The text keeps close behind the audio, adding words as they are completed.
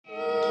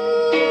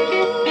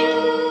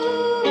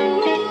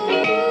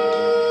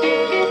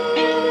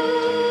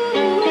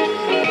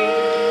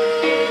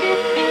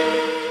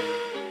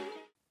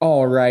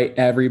right,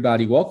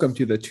 everybody. Welcome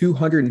to the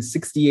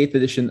 268th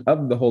edition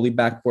of the Holy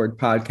Backboard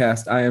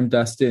Podcast. I am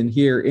Dustin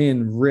here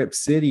in Rip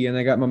City, and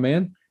I got my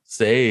man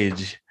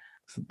Sage.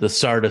 The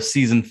start of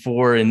season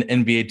 4 in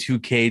NBA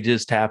 2K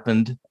just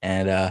happened,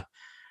 and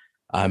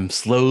I'm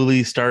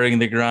slowly starting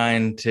the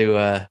grind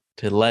to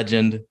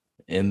legend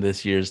in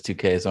this year's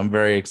 2K. So I'm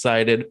very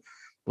excited.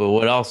 But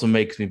what also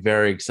makes me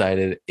very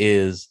excited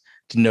is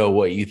to know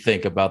what you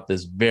think about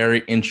this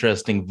very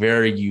interesting,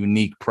 very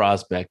unique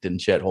prospect in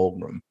Chet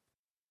Holmgren.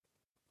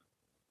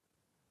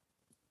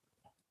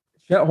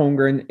 Chet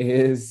Holmgren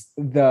is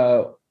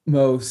the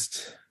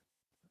most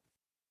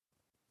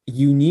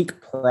unique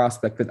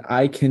prospect that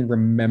I can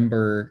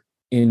remember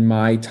in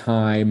my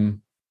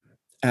time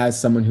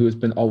as someone who has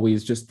been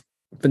always just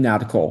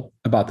fanatical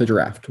about the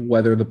draft,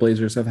 whether the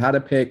Blazers have had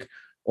a pick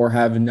or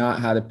have not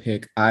had a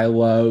pick. I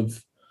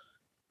love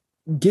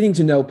getting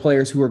to know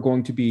players who are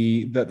going to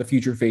be the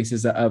future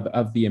faces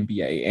of the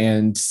NBA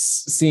and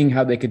seeing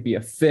how they could be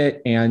a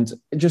fit. And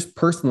just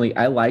personally,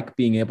 I like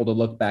being able to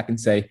look back and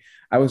say,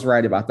 I was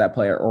right about that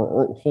player,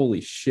 or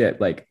holy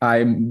shit, like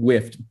I'm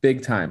whiffed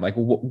big time. Like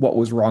what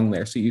was wrong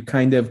there? So you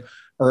kind of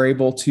are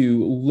able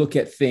to look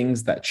at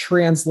things that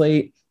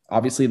translate.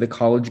 Obviously, the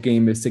college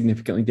game is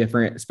significantly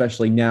different,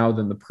 especially now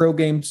than the pro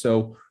game.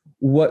 So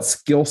what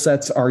skill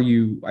sets are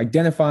you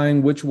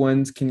identifying? Which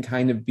ones can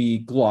kind of be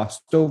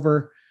glossed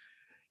over?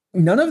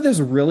 None of this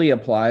really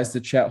applies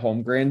to Chet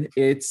Holmgren.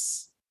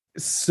 It's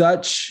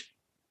such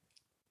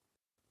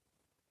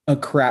a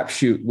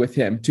crapshoot with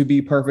him, to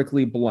be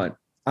perfectly blunt.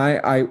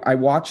 I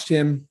watched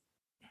him.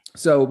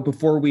 So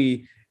before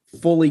we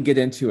fully get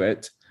into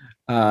it,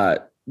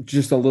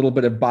 just a little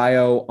bit of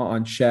bio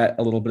on Chet,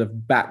 a little bit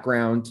of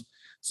background.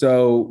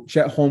 So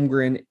Chet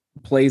Holmgren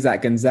plays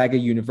at Gonzaga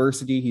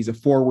University. He's a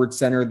forward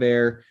center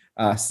there,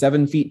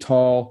 7 feet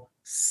tall,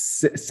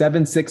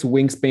 7'6"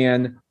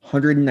 wingspan,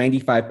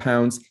 195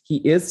 pounds. He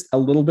is a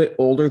little bit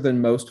older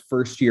than most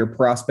first-year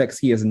prospects.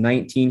 He is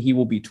 19. He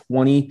will be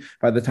 20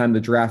 by the time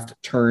the draft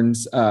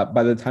comes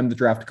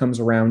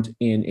around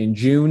in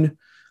June.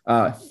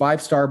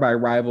 5-star by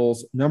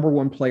Rivals, number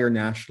 1 player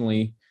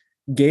nationally,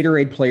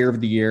 Gatorade Player of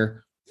the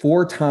Year,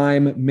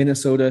 4-time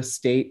Minnesota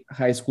State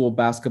high school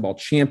basketball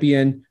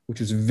champion,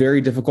 which is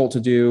very difficult to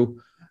do,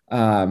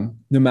 no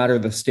matter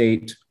the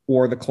state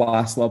or the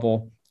class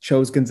level.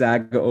 Chose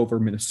Gonzaga over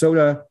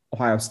Minnesota,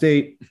 Ohio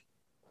State,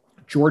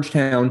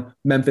 Georgetown,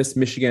 Memphis,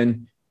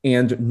 Michigan,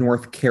 and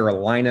North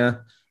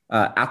Carolina.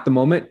 At the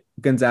moment,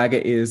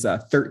 Gonzaga is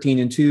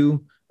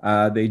 13-2.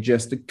 They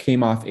just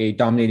came off a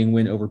dominating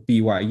win over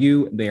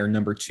BYU. They are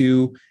number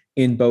 2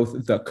 in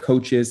both the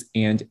coaches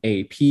and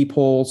AP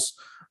polls.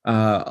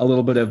 A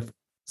little bit of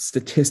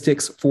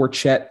statistics for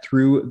Chet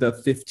through the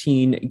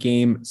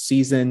 15-game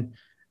season,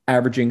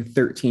 averaging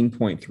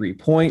 13.3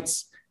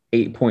 points,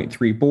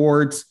 8.3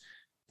 boards,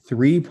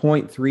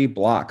 3.3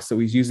 blocks. So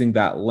he's using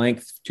that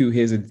length to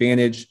his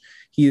advantage.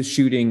 He is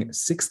shooting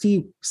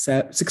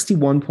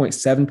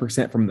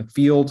 61.7% from the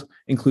field,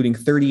 including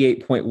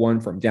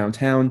 38.1 from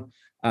downtown,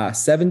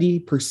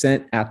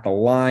 70% at the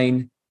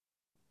line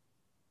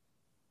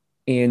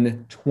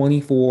in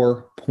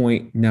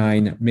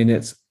 24.9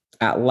 minutes.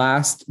 At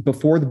last,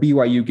 before the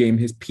BYU game,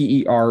 his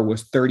PER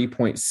was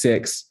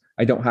 30.6.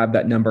 I don't have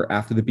that number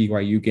after the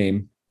BYU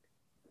game.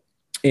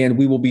 And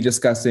we will be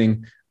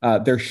discussing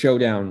their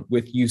showdown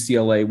with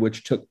UCLA,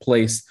 which took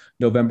place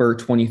November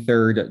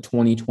 23rd,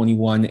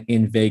 2021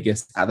 in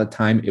Vegas. At the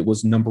time, it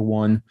was number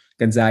 1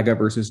 Gonzaga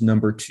versus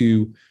number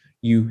 2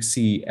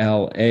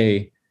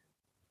 UCLA.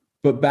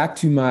 But back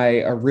to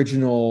my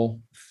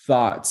original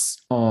thoughts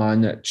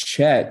on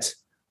Chet.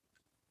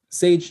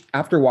 Sage,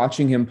 after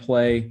watching him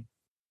play,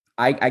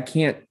 I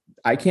can't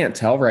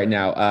tell right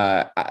now.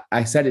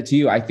 I said it to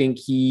you. I think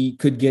he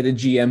could get a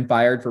GM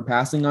fired for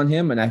passing on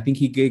him, and I think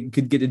he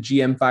could get a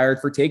GM fired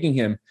for taking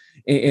him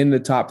in the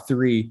top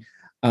 3.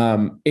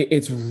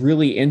 It's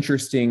really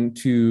interesting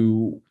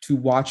to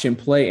watch him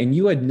play. And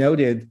you had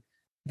noted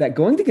that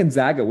going to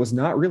Gonzaga was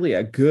not really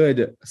a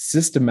good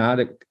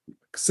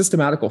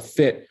systematical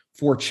fit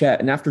for Chet.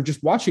 And after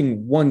just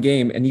watching one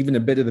game and even a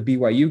bit of the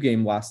BYU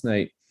game last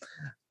night,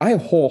 I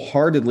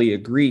wholeheartedly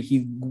agree.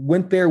 He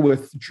went there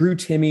with Drew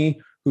Timme,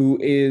 who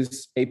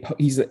is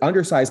he's an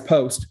undersized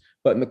post,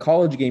 but in the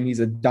college game, he's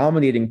a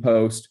dominating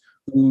post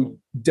who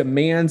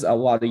demands a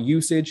lot of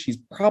usage. He's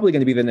probably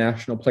going to be the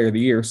National Player of the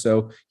Year,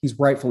 so he's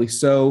rightfully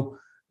so.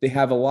 They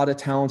have a lot of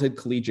talented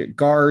collegiate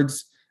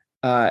guards.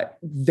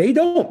 They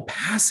don't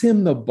pass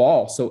him the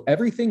ball, so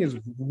everything is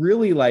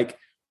really like,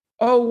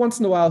 oh, once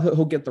in a while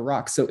he'll get the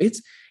rock. So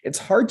it's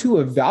hard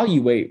to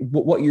evaluate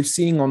what you're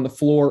seeing on the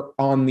floor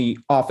on the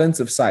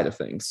offensive side of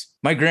things.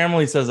 My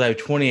Grammarly says I have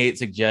 28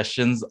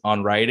 suggestions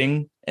on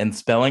writing and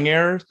spelling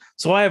errors.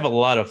 So I have a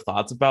lot of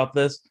thoughts about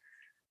this.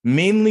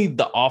 Mainly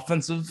the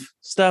offensive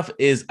stuff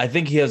is I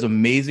think he has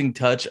amazing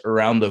touch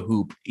around the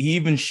hoop. He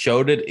even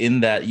showed it in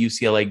that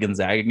UCLA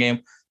Gonzaga game.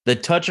 The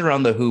touch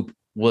around the hoop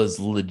was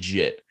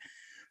legit.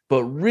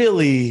 But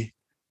really,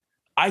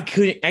 I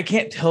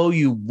can't tell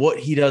you what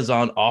he does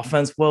on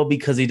offense well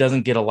because he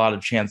doesn't get a lot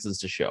of chances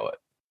to show it.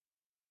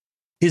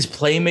 His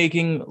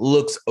playmaking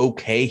looks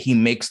okay. He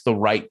makes the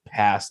right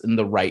pass and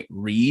the right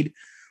read,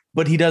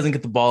 but he doesn't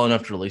get the ball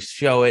enough to really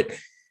show it.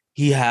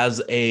 He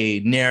has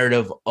a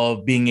narrative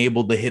of being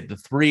able to hit the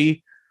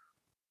three.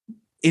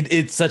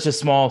 It's such a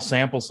small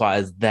sample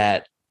size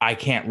that I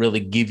can't really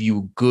give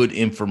you good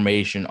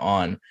information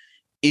on,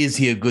 is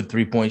he a good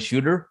 3-point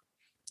shooter?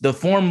 The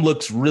form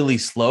looks really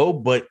slow,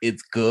 but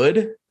it's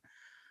good.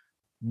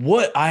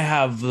 What I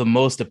have the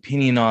most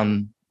opinion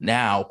on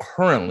now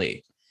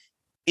currently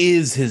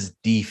is his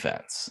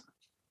defense.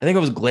 I think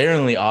it was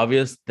glaringly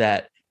obvious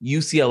that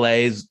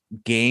UCLA's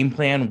game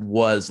plan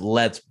was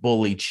let's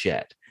bully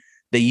Chet.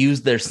 They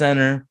used their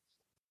center.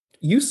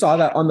 You saw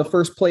that on the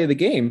first play of the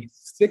game.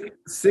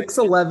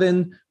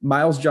 6'11"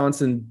 Miles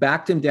Johnson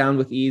backed him down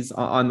with ease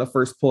on the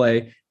first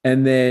play.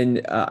 And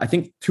then I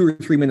think 2 or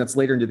 3 minutes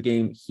later into the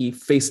game, he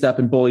faced up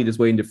and bullied his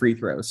way into free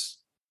throws.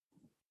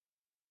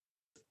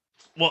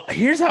 Well,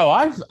 here's how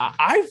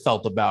I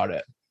felt about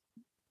it.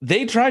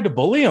 They tried to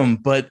bully him,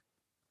 but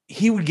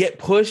he would get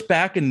pushed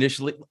back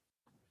initially.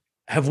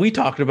 Have we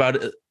talked about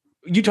it?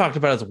 You talked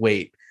about his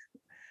weight,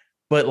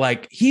 but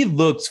like he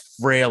looks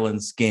frail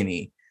and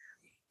skinny.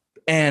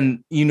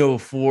 And, you know,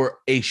 for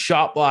a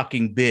shot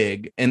blocking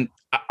big, and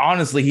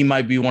honestly, he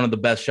might be one of the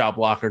best shot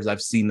blockers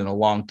I've seen in a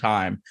long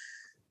time.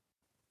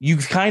 You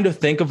kind of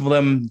think of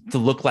them to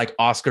look like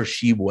Oscar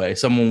Tshiebwe,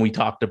 someone we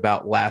talked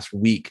about last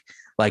week,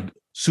 like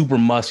super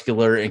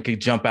muscular and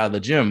could jump out of the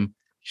gym.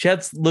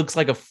 Chet looks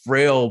like a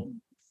frail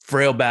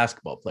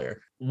basketball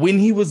player. When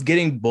he was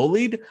getting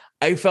bullied,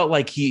 I felt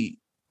like he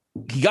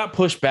got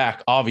pushed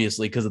back,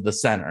 obviously, because of the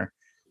center,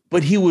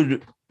 but he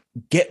would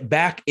get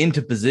back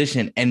into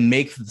position and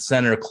make the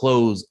center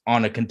close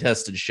on a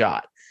contested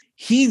shot.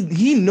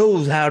 He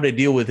knows how to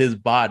deal with his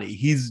body.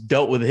 He's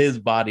dealt with his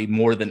body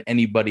more than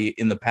anybody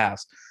in the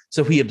past.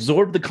 So he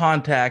absorbed the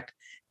contact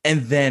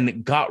and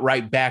then got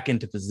right back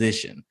into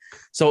position.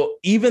 So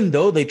even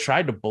though they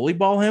tried to bully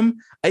ball him,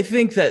 I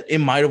think that it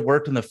might have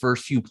worked in the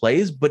first few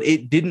plays, but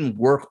it didn't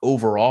work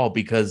overall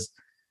because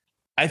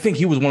I think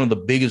he was one of the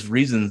biggest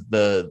reasons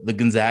the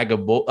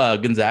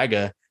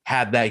Gonzaga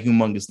had that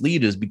humongous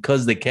lead is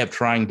because they kept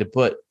trying to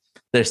put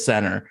their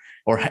center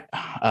or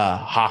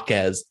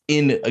Jaquez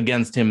in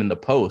against him in the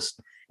post.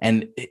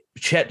 And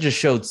Chet just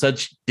showed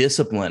such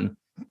discipline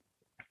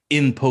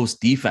in post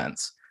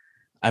defense.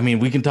 I mean,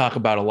 we can talk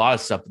about a lot of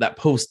stuff. That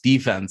post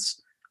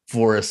defense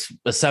for a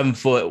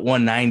 7-foot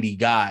 190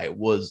 guy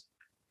was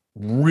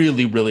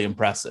really, really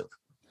impressive.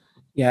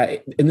 Yeah.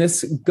 And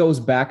this goes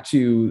back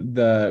to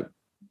the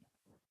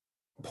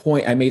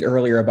point I made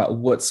earlier about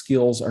what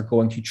skills are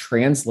going to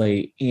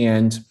translate.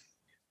 And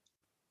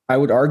I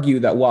would argue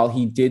that while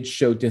he did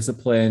show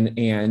discipline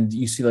and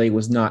UCLA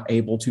was not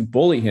able to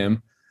bully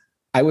him,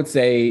 I would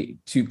say,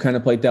 to kind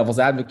of play devil's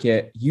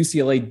advocate,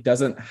 UCLA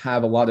doesn't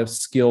have a lot of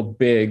skilled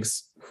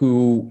bigs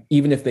who,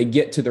 even if they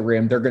get to the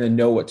rim, they're going to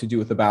know what to do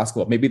with the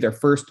basketball. Maybe their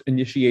first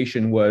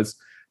initiation was,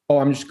 oh,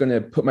 I'm just going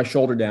to put my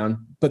shoulder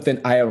down, but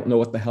then I don't know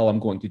what the hell I'm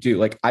going to do.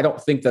 Like, I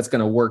don't think that's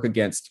going to work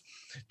against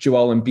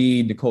Joel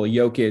Embiid, Nikola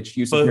Jokic,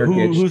 Yusuf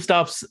Nurkic. Who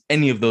stops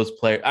any of those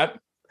players?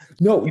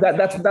 No,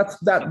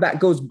 that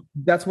goes.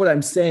 That's what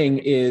I'm saying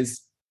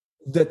is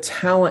the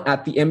talent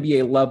at the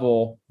NBA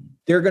level.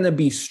 They're going to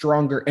be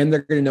stronger and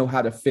they're going to know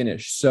how to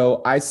finish.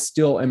 So I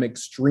still am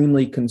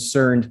extremely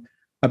concerned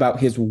about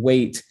his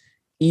weight.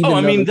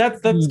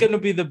 That's going to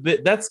be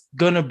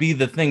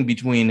the thing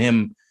between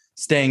him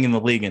staying in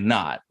the league and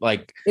not.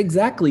 Like,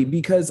 exactly,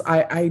 because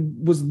I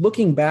was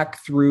looking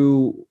back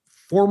through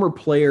former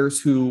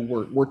players who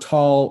were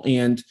tall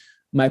and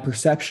my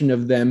perception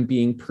of them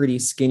being pretty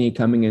skinny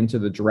coming into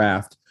the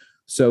draft.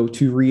 So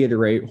to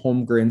reiterate,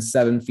 Holmgren,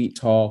 7 feet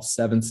tall,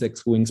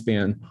 7'6"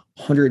 wingspan,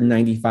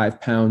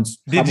 195 pounds.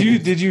 Did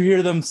you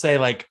hear them say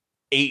like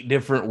 8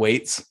 different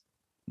weights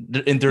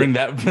during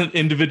that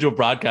individual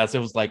broadcast? It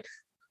was like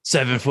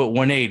 7 foot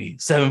 180,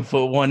 7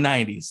 foot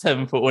 190,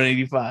 7 foot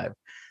 185.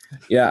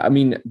 Yeah, I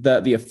mean,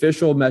 the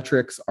official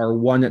metrics are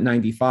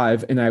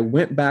 195. And I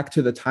went back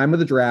to the time of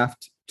the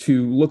draft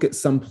to look at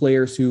some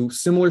players who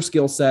similar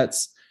skill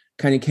sets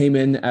kind of came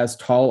in as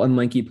tall and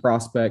lanky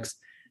prospects.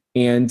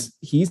 And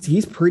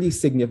he's pretty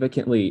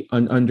significantly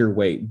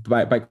underweight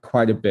by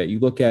quite a bit. You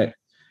look at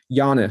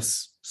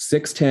Giannis,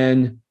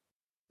 6'10",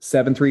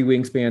 7'3"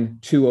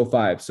 wingspan,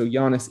 205. So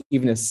Giannis,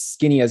 even as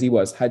skinny as he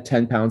was, had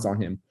 10 pounds on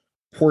him.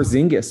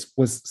 Porzingis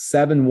was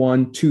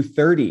 7'1",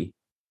 230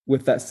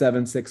 with that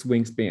 7'6"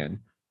 wingspan.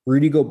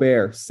 Rudy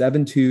Gobert,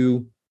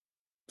 7'2",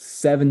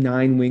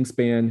 7'9"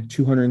 wingspan,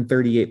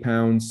 238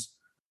 pounds.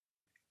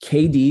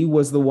 KD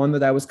was the one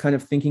that I was kind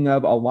of thinking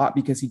of a lot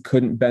because he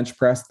couldn't bench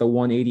press the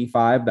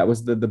 185. That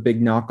was the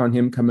big knock on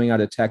him coming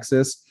out of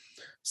Texas.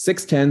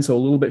 6'10", so a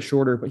little bit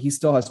shorter, but he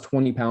still has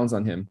 20 pounds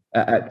on him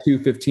at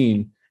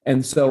 215.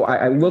 And so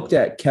I looked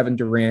at Kevin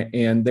Durant,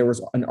 and there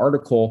was an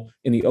article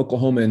in the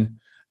Oklahoman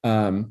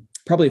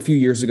probably a few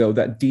years ago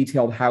that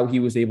detailed how he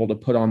was able to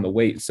put on the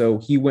weight. So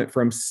he went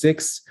from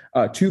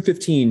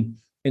 215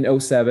 in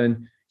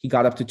 07. He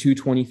got up to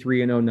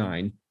 223 in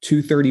 09.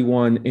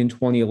 231 in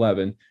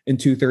 2011, and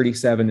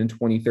 237 in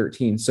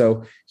 2013.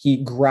 So he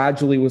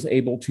gradually was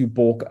able to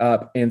bulk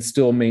up and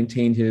still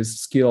maintain his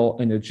skill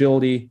and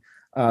agility.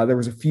 There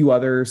was a few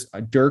others.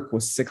 Dirk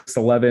was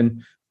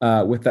 6'11",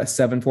 with that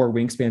 7'4"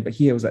 wingspan, but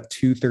he was at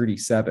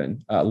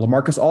 237.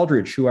 LaMarcus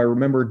Aldridge, who I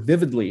remembered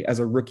vividly as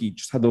a rookie,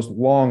 just had those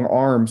long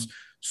arms,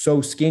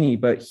 so skinny,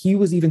 but he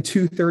was even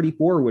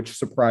 234, which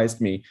surprised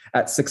me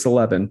at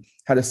 6'11",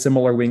 had a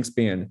similar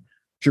wingspan.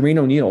 Jermaine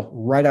O'Neal,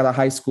 right out of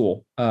high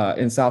school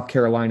in South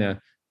Carolina,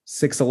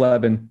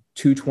 6'11",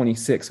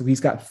 226. So he's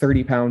got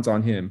 30 pounds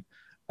on him.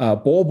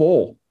 Bol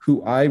Bol,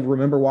 who I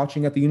remember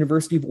watching at the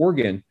University of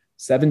Oregon,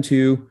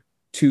 7'2",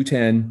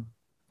 210,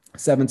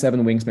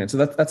 7'7" wingspan. So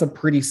that's a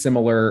pretty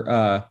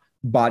similar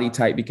body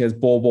type, because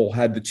Bol Bol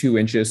had the 2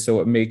 inches. So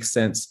it makes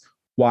sense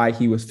why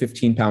he was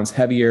 15 pounds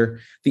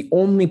heavier. The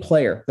only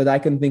player that I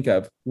can think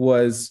of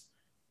was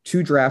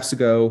 2 drafts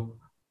ago,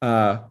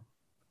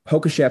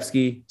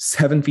 Pokashevsky,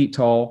 7 feet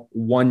tall,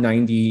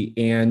 190,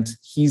 and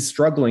he's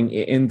struggling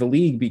in the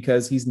league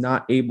because he's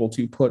not able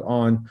to put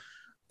on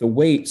the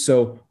weight.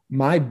 So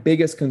my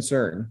biggest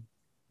concern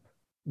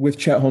with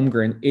Chet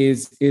Holmgren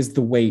is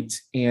the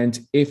weight, and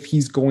if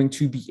he's going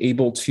to be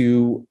able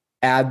to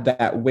add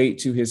that weight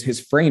to his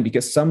frame,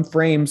 because some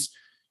frames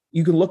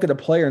you can look at a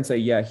player and say,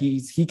 yeah,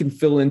 he can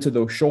fill into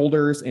those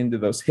shoulders, into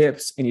those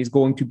hips, and he's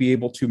going to be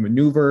able to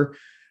maneuver.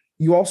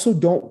 You also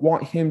don't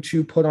want him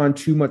to put on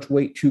too much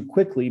weight too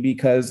quickly,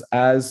 because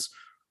as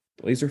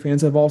Blazer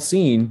fans have all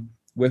seen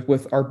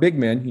with our big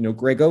men,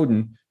 Greg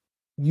Oden,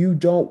 you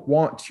don't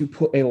want to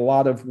put a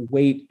lot of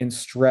weight and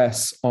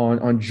stress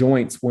on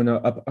joints when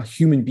a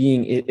human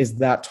being is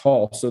that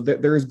tall. So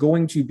there is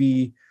going to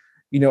be,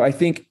 I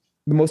think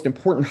the most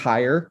important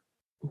hire,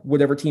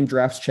 whatever team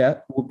drafts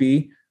Chet, would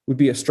be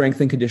a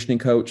strength and conditioning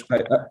coach,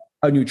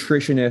 a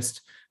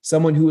nutritionist,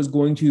 someone who is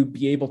going to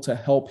be able to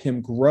help him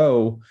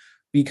grow.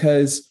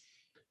 Because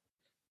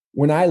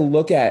when I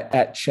look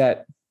at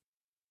Chet,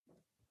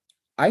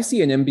 I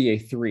see an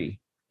NBA 3.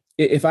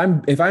 If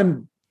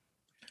I'm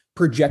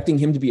projecting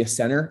him to be a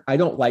center, I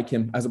don't like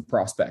him as a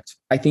prospect.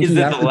 I think is it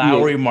the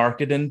Lowry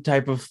Markkanen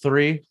type of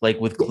 3, like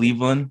with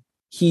Cleveland?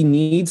 He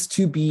needs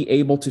to be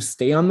able to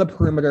stay on the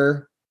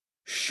perimeter,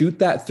 shoot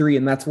that 3,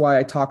 and that's why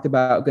I talked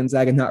about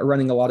Gonzaga not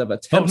running a lot of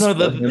attempts. Oh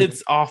no,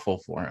 it's awful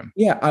for him.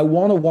 Yeah, I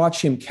want to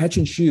watch him catch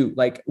and shoot.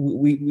 Like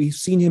we've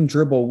seen him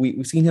dribble,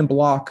 we've seen him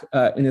block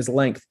in his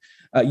length.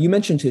 You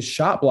mentioned his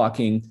shot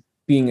blocking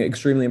being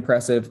extremely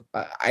impressive.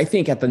 I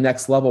think at the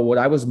next level, what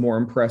I was more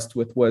impressed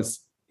with was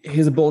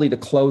his ability to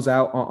close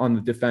out on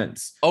the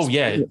defense. Oh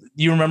yeah,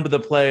 you remember the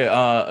play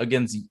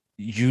against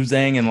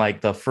Juzang in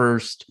like the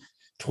first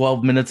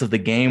 12 minutes of the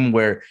game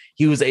where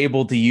he was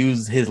able to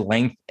use his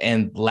length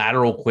and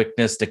lateral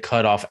quickness to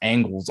cut off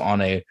angles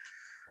on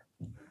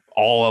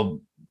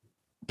all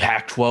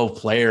Pac-12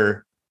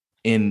 player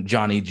in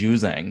Johnny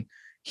Juzang.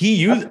 He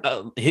used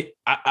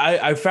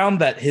I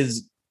found that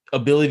his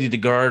ability to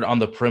guard on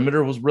the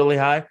perimeter was really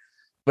high,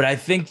 but I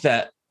think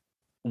that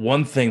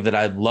one thing that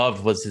I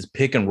loved was his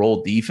pick and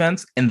roll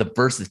defense and the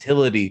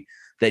versatility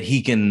that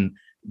he can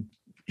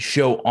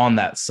show on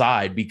that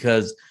side,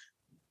 because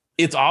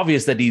it's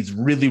obvious that he's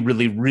really,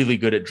 really, really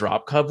good at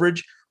drop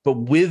coverage, but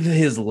with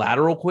his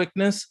lateral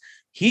quickness,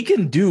 he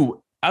can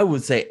do, I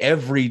would say,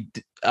 every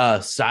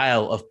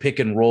style of pick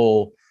and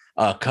roll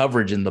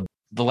coverage in the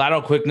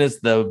lateral quickness,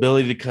 the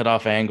ability to cut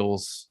off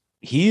angles.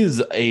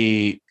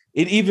 Johnny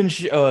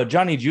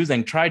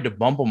Juzang tried to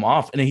bump him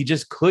off and he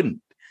just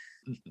couldn't.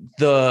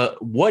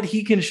 What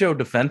he can show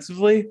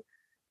defensively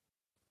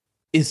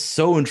is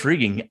so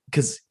intriguing,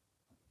 because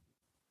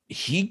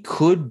he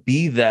could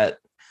be that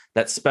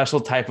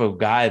special type of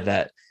guy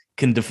that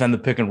can defend the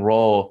pick and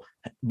roll,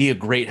 be a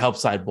great help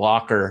side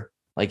blocker.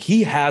 Like,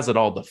 he has it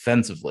all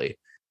defensively.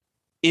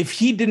 If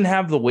he didn't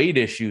have the weight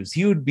issues,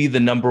 he would be the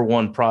number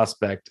 1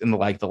 prospect in the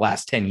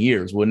last 10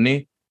 years, wouldn't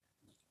he?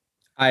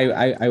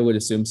 I would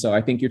assume so.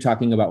 I think you're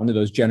talking about one of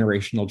those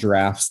generational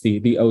drafts, the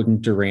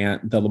Oden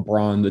Durant, the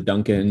LeBron, the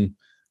Duncan,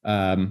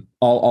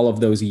 all of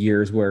those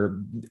years where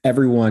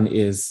everyone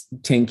is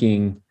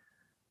tanking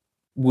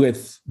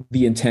with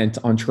the intent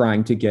on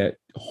trying to get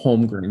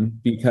Holmgren,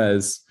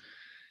 because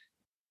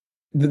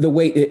the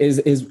weight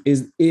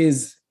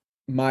is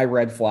my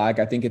red flag.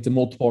 I think it's a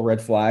multiple red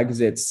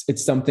flags.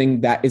 It's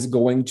something that is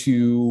going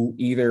to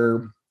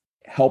either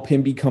help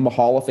him become a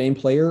Hall of Fame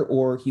player,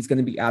 or he's going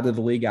to be out of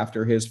the league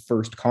after his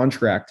first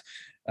contract.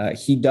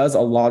 He does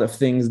a lot of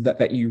things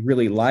that you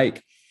really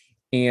like.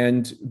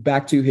 And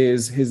back to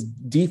his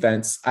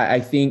defense, I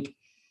think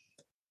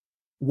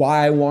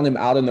why I want him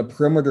out on the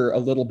perimeter a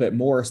little bit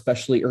more,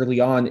 especially early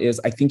on, is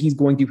I think he's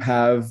going to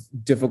have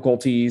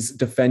difficulties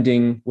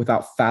defending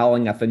without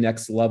fouling at the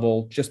next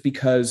level, just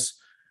because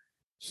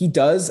he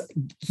does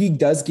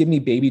give me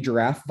baby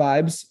giraffe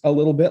vibes a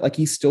little bit. Like,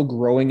 he's still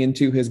growing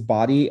into his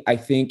body. I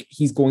think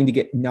he's going to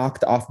get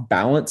knocked off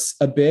balance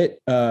a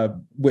bit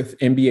with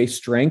NBA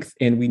strength.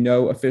 And we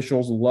know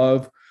officials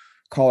love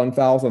calling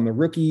fouls on the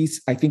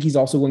rookies. I think he's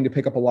also going to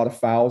pick up a lot of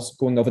fouls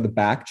going over the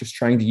back, just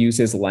trying to use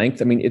his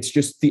length. I mean, it's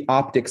just the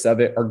optics of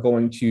it are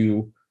going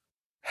to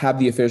have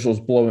the officials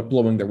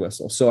blowing their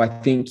whistle. So I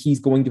think he's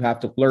going to have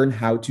to learn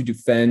how to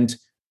defend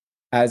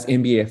as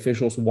NBA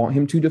officials want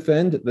him to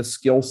defend. The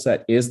skill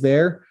set is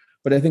there,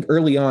 but I think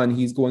early on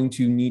he's going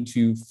to need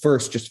to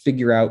first just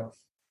figure out,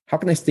 how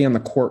can I stay on the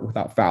court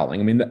without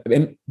fouling? I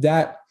mean,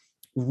 that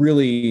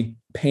really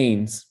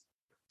pains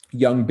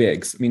young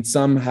bigs. I mean,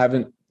 some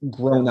haven't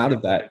grown out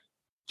of that.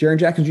 Jaren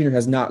Jackson Jr.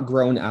 has not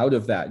grown out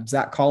of that.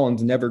 Zach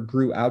Collins never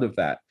grew out of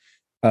that.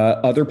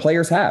 Other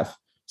players have.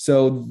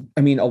 So,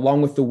 I mean,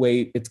 along with the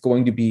weight, it's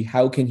going to be,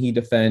 how can he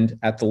defend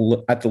at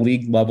the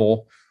league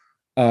level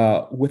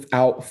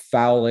without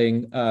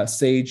fouling?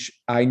 Sage,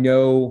 I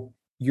know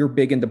you're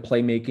big into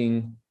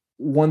playmaking.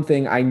 One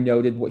thing I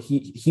noted, what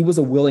he was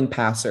a willing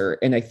passer,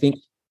 and I think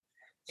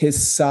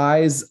his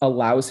size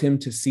allows him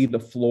to see the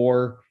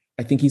floor.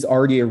 I think he's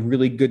already a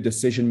really good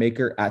decision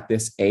maker at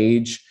this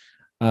age.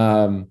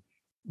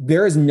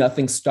 There is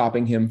nothing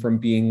stopping him from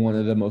being one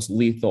of the most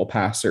lethal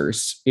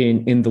passers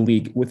in the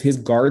league with his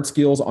guard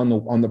skills on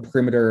the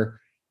perimeter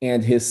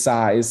and his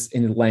size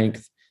and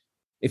length.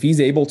 If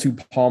he's able to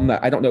palm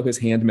that, I don't know his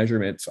hand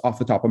measurements off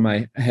the top of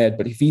my head,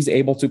 but if he's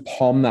able to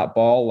palm that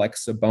ball like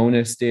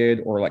Sabonis did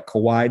or like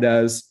Kawhi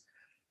does,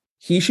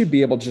 he should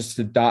be able just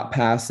to dot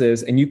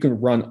passes, and you can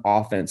run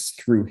offense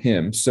through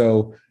him.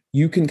 So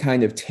you can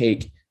kind of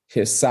take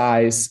his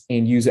size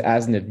and use it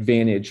as an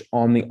advantage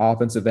on the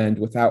offensive end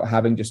without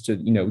having just to,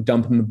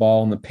 dump him the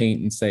ball in the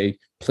paint and say,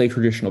 play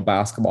traditional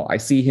basketball. I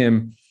see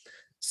him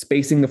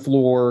spacing the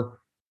floor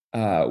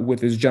with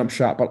his jump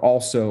shot, but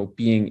also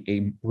being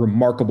a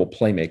remarkable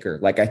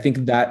playmaker. Like, I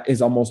think that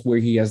is almost where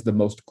he has the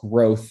most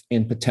growth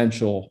and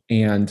potential,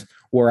 and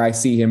where I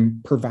see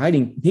him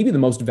providing maybe the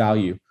most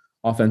value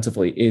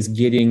offensively is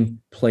getting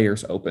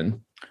players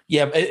open.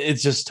 Yeah,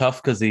 it's just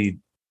tough because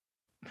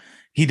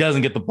he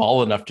doesn't get the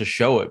ball enough to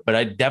show it, but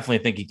I definitely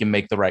think he can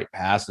make the right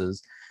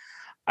passes.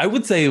 I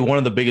would say one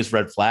of the biggest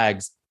red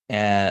flags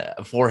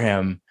for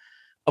him,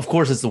 of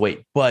course, it's the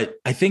weight, but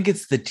I think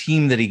it's the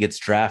team that he gets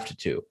drafted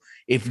to.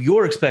 If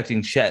you're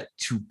expecting Chet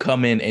to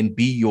come in and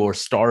be your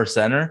star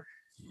center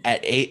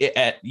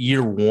at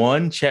year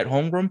one, Chet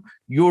Holmgren,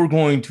 you're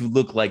going to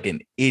look like an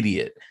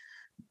idiot.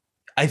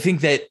 I think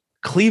that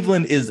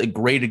Cleveland is a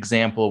great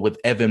example with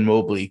Evan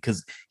Mobley,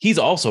 because he's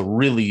also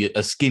really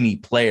a skinny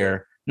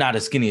player. Not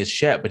as skinny as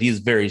Chet, but he's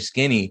very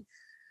skinny.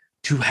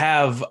 To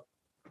have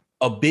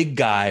a big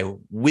guy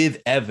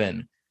with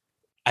Evan,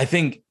 I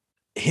think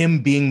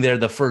him being there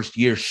the first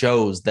year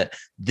shows that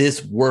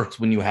this works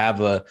when you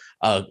have a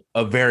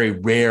very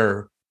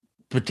rare,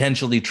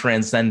 potentially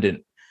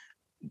transcendent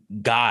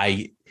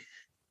guy.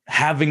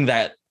 Having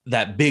that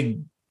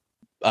big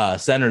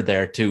center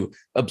there to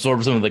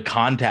absorb some of the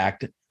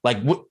contact. Like,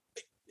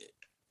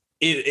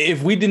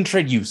 if we didn't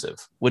trade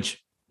Yusuf,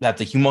 which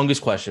that's a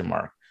humongous question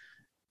mark,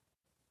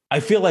 I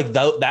feel like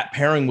that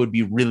pairing would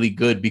be really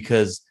good,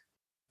 because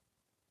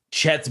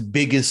Chet's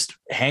biggest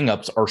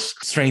hangups are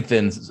strength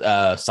and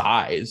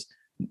size.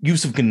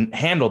 Yusuf can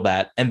handle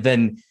that, and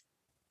then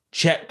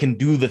Chet can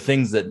do the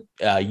things that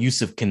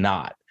Yusuf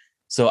cannot.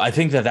 So I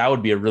think that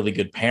would be a really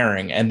good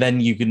pairing, and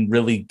then you can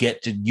really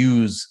get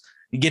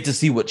to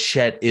see what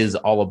Chet is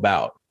all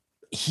about.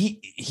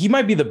 He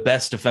might be the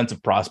best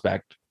defensive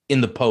prospect in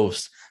the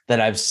post that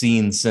I've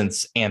seen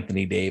since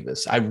Anthony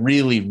Davis. I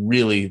really,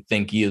 really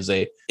think he is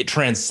a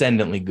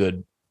transcendently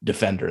good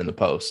defender in the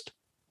post.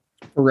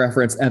 For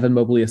reference, Evan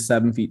Mobley is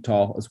 7 feet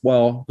tall as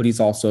well, but he's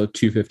also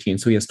 215.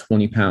 So he has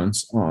 20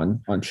 pounds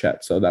on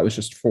Chet. So that was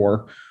just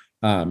for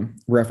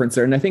reference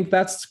there. And I think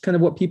that's kind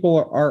of what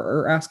people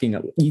are asking.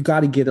 You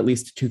got to get at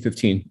least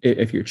 215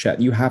 if you're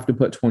Chet. You have to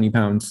put 20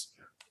 pounds.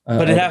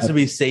 But it has to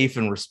be safe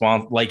and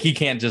responsible. Like, he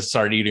can't just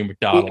start eating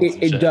McDonald's.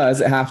 It does.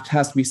 It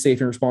has to be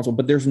safe and responsible.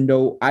 But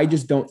I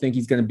just don't think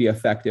he's going to be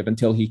effective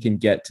until he can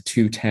get to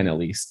 210 at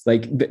least.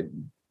 Like,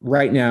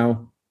 right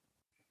now,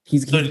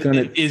 he's going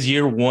to. Is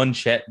year one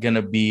Chet going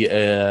to be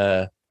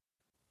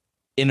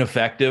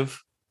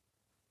ineffective?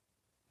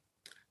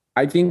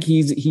 I think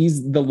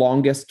he's the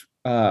longest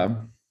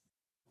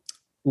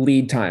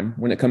lead time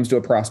when it comes to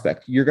a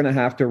prospect. You're going to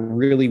have to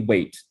really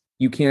wait.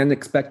 You can't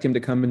expect him to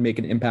come and make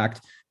an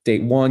impact day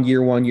one,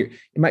 year one, year.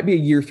 It might be a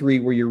year three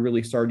where you're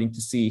really starting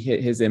to see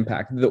his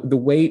impact. The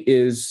weight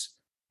it's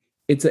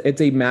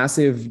a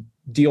massive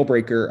deal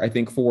breaker, I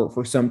think,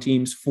 for some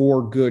teams,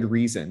 for good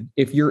reason.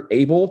 If you're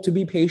able to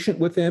be patient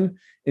with him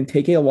and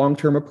take a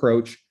long-term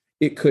approach,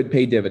 it could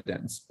pay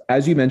dividends.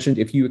 As you mentioned,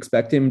 if you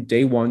expect him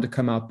day one to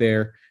come out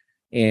there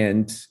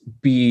and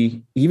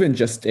be even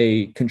just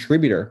a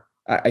contributor,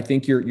 I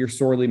think you're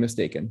sorely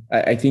mistaken.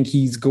 I think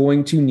he's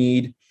going to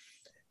need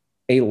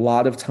a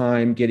lot of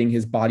time getting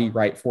his body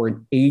right for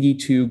an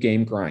 82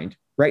 game grind.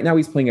 Right now,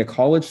 he's playing a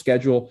college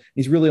schedule.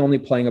 He's really only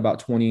playing about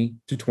 20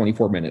 to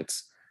 24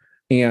 minutes.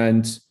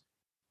 And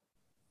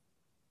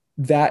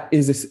that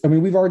is,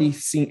 we've already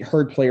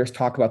heard players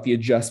talk about the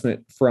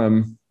adjustment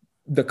from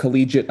the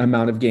collegiate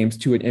amount of games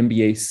to an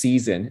NBA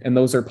season. And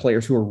those are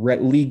players who are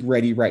league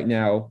ready right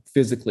now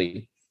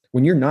physically.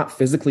 When you're not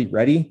physically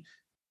ready,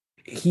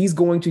 he's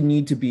going to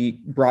need to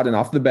be brought in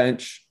off the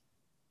bench,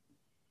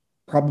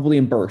 probably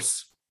in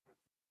bursts.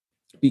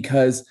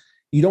 because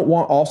you don't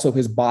want also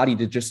his body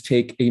to just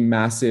take a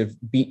massive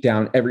beat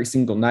down every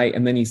single night,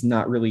 and then he's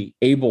not really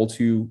able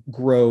to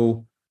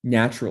grow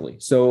naturally.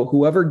 So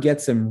whoever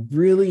gets him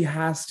really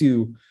has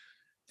to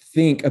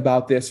think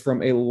about this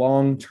from a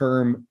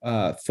long-term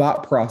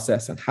thought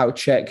process on how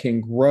Chet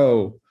can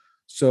grow.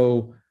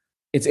 So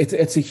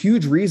it's a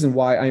huge reason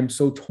why I'm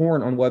so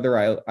torn on whether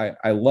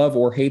I love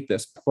or hate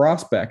this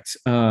prospect.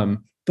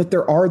 But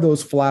there are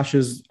those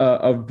flashes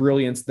of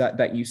brilliance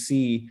that you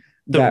see.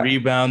 The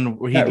rebound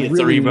where he gets really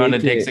the rebound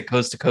and takes it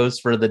coast to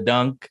coast for the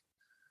dunk.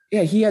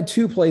 Yeah, he had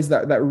two plays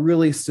that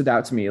really stood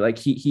out to me. Like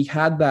he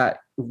had that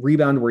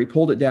rebound where he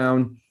pulled it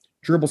down,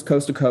 dribbles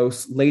coast to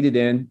coast, laid it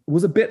in. It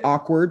was a bit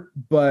awkward,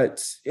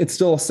 but it's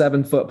still a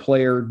 7-foot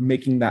player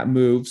making that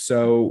move.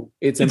 So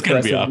it's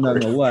impressive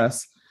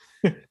nonetheless.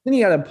 Then he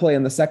had a play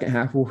in the second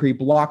half where he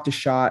blocked a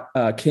shot,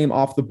 came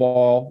off the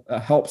ball,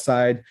 help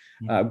side,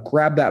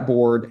 grabbed that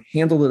board,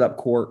 handled it up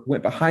court,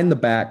 went behind the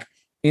back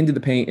into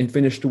the paint, and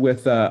finished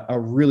with a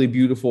really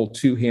beautiful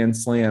 2-hand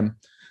slam.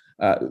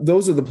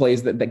 Those are the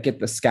plays that get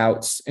the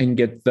scouts and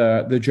get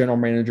the general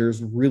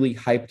managers really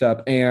hyped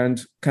up and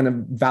kind of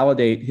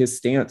validate his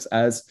stance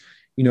as,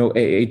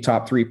 a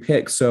top 3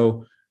 pick.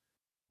 So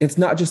it's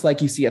not just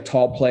like you see a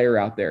tall player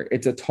out there.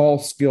 It's a tall,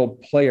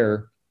 skilled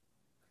player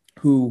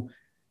who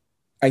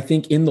I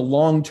think in the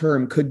long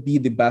term could be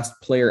the best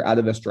player out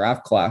of this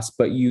draft class.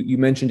 But you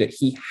mentioned it.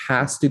 He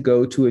has to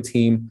go to a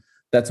team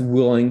that's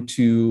willing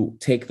to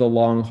take the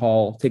long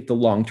haul, take the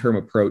long-term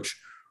approach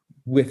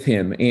with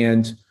him.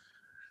 And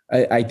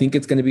I think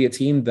it's going to be a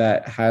team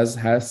that has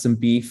some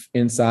beef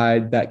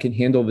inside that can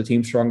handle the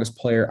team's strongest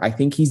player. I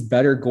think he's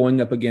better going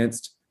up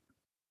against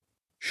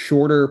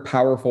shorter,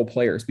 powerful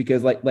players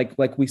because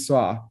like we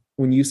saw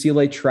when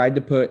UCLA tried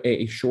to put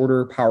a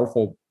shorter,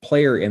 powerful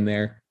player in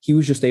there, he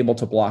was just able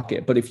to block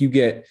it. But if you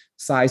get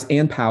size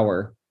and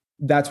power,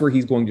 that's where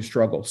he's going to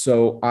struggle.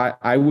 So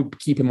I would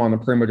keep him on the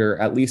perimeter,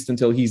 at least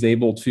until he's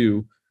able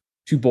to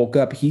bulk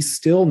up. He's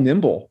still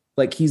nimble.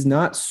 Like he's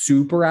not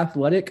super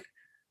athletic.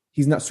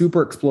 He's not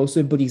super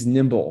explosive, but he's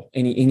nimble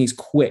and he's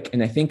quick.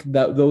 And I think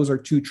that those are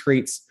two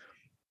traits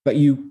that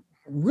you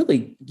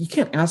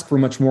can't ask for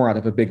much more out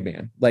of a big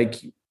man. Like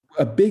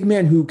a big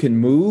man who can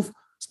move,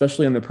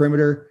 especially on the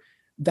perimeter,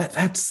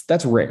 that's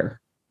rare.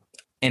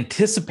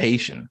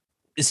 Anticipation,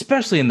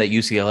 especially in that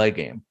UCLA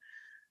game.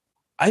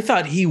 I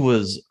thought he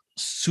was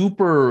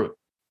super,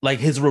 like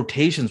his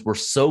rotations were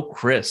so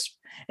crisp.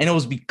 And it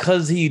was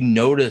because he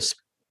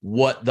noticed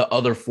what the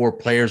other 4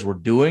 players were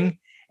doing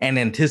and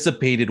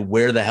anticipated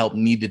where the help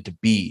needed to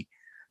be.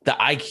 The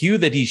IQ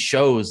that he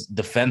shows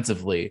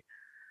defensively,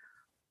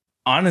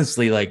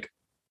 honestly, like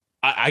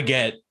I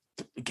get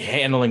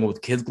handling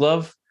with kid's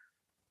glove.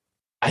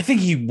 I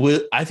think he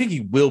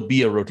will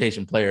be a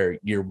rotation player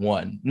year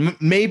 1.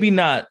 Maybe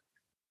not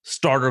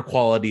starter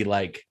quality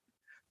like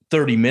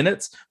 30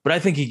 minutes, but I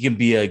think he can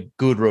be a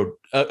good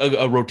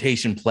a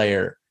rotation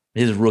player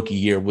his rookie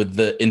year with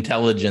the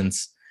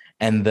intelligence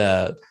and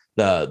the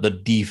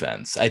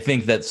defense. I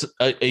think that's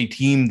a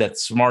team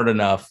that's smart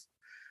enough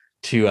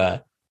to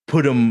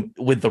put him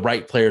with the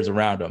right players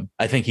around him.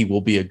 I think he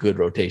will be a good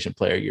rotation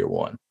player year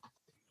 1.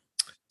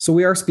 So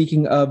we are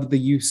speaking of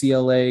the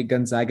UCLA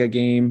Gonzaga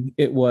game.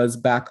 It was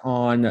back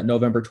on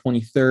November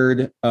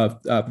 23rd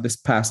of this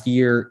past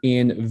year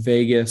in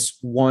Vegas.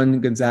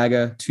 1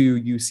 Gonzaga,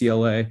 2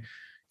 UCLA.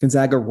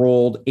 Gonzaga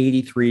rolled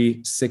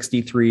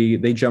 83-63.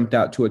 They jumped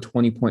out to a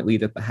 20-point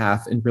lead at the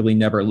half and really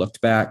never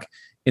looked back.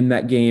 In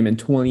that game, in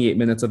 28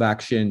 minutes of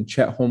action,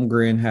 Chet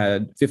Holmgren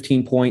had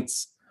 15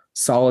 points,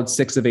 solid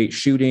 6 of 8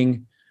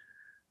 shooting,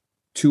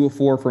 2 of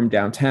 4 from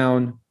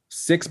downtown,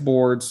 6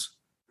 boards,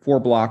 4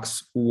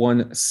 blocks,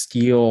 1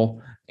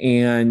 steal,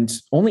 and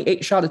only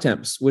 8 shot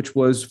attempts, which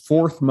was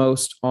 4th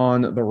most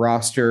on the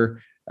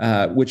roster,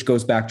 which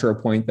goes back to our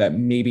point that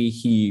maybe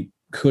he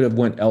could have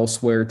went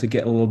elsewhere to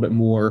get a little bit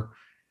more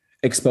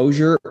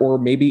exposure, or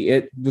maybe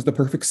it was the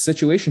perfect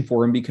situation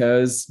for him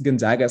because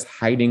Gonzaga's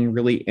hiding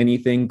really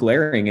anything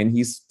glaring and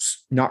he's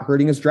not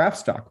hurting his draft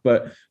stock.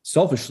 But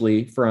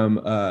selfishly,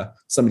 from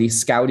somebody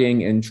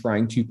scouting and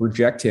trying to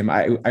project him,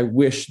 I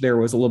wish there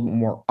was a little bit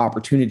more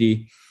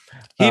opportunity.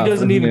 He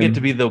doesn't even get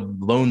to be the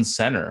lone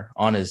center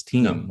on his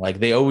team. No. Like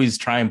they always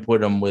try and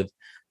put him with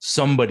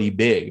somebody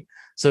big.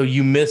 So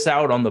you miss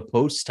out on the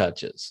post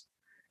touches.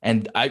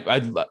 And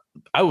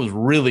I was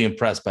really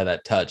impressed by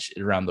that touch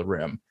around the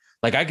rim.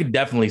 Like I could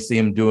definitely see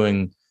him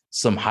doing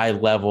some high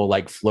level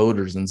like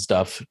floaters and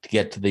stuff to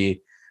get to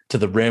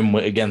the rim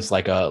against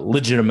like a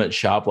legitimate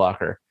shot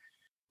blocker.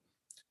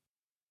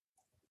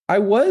 I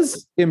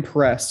was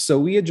impressed. So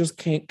we had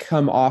just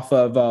come off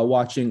of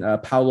watching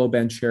Paolo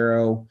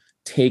Banchero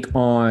take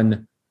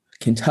on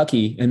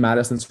Kentucky in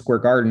Madison Square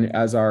Garden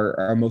as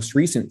our most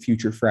recent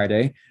Future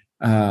Friday.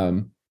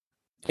 And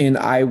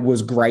I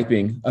was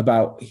griping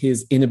about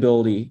his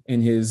inability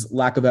and his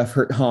lack of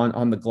effort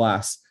on the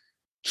glass.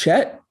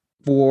 Chet,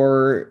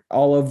 for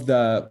all of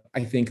the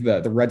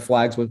red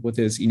flags with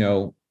his,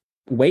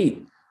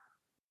 weight,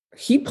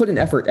 he put an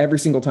effort every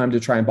single time to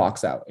try and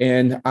box out.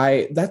 And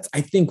I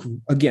think,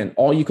 again,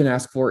 all you can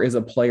ask for is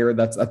a player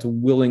that's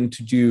willing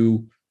to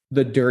do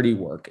the dirty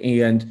work.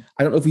 And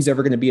I don't know if he's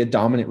ever going to be a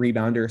dominant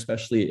rebounder,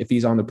 especially if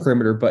he's on the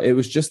perimeter, but it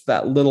was just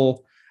that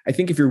little, I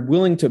think if you're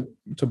willing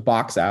to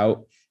box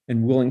out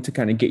and willing to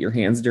kind of get your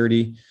hands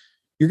dirty,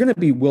 you're going to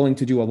be willing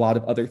to do a lot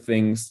of other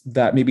things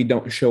that maybe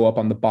don't show up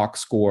on the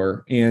box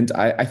score. And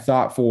I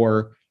thought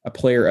for a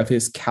player of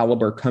his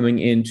caliber coming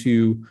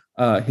into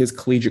his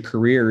collegiate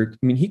career,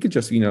 I mean, he could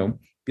just, be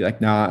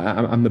like, nah,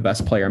 I'm the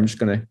best player. I'm just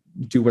going to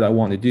do what I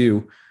want to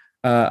do.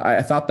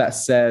 I thought that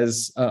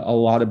says a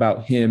lot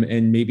about him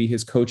and maybe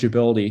his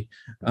coachability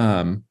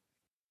down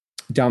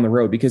the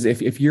road, because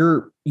if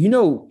you're,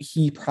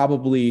 he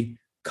probably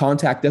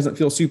contact doesn't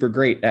feel super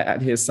great at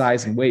his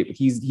size and weight, but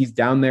he's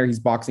down there, he's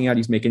boxing out,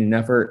 he's making an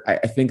effort.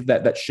 I think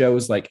that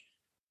shows like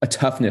a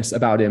toughness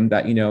about him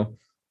that,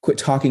 quit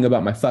talking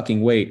about my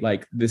fucking weight.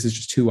 Like, this is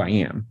just who I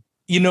am.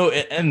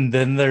 And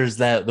then there's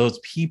those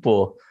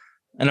people,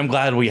 and I'm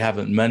glad we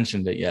haven't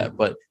mentioned it yet,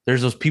 but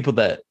there's those people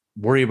that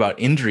worry about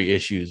injury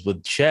issues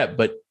with Chet,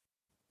 but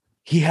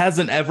he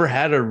hasn't ever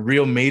had a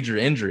real major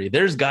injury.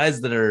 There's guys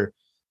that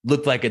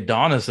look like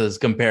Adonises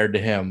compared to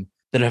him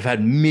that have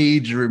had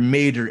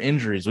major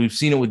injuries. We've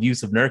seen it with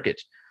Jusuf Nurkic.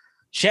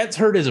 Chet's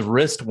hurt his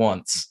wrist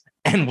once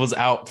and was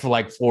out for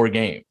like 4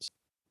 games.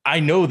 I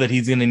know that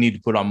he's going to need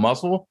to put on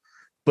muscle,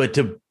 but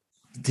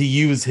to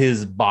use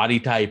his body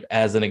type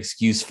as an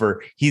excuse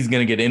for he's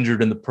going to get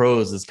injured in the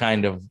pros is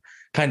kind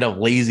of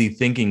lazy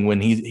thinking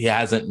when he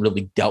hasn't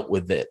really dealt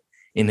with it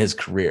in his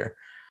career.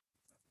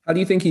 How do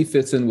you think he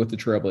fits in with the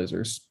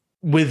Trailblazers?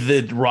 With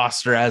the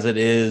roster as it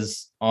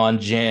is on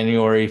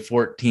January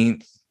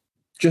 14th?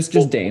 Just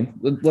Dame.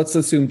 Let's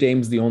assume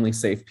Dame's the only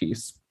safe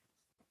piece.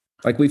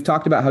 Like, we've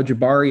talked about how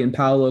Jabari and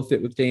Paolo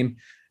fit with Dame.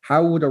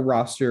 How would a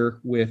roster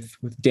with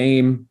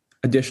Dame,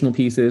 additional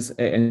pieces,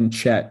 and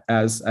Chet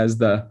as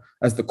the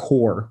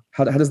core,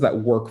 how does that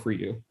work for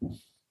you?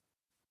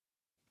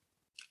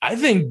 I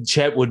think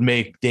Chet would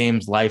make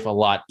Dame's life a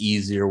lot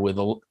easier with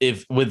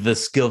the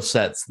skill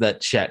sets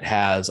that Chet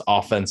has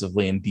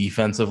offensively and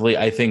defensively.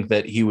 I think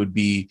that he would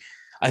be.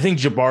 I think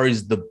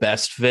Jabari's the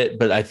best fit,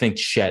 but I think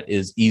Chet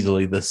is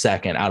easily the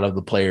second out of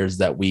the players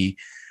that we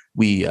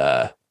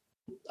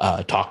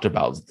talked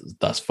about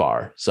thus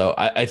far. So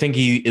I think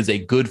he is a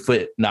good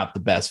fit, not the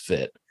best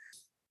fit.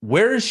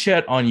 Where is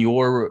Chet on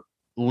your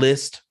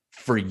list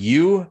for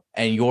you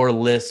and your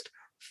list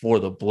for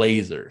the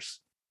Blazers?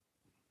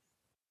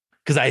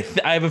 Because I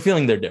have a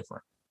feeling they're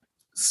different.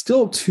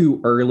 Still too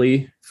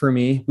early for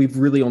me. We've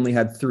really only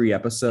had 3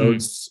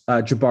 episodes.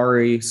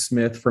 Jabari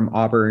Smith from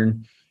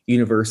Auburn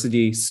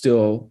University,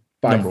 still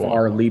by Number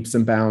far one. Leaps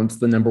and bounds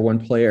the number 1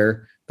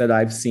 player that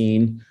I've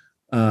seen.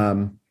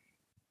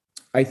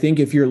 I think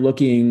if you're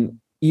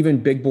looking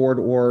even big board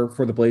or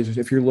for the Blazers,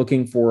 if you're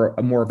looking for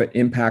a more of an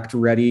impact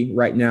ready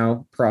right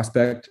now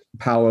prospect,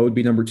 Paolo would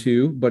be number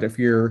 2. But if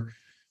you're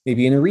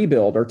maybe in a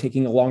rebuild or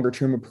taking a longer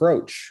term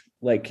approach,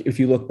 like if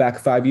you look back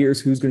 5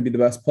 years, who's going to be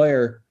the best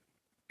player?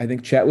 I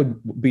think Chet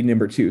would be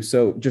number 2.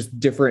 So just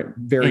different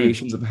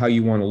variations of how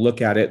you want to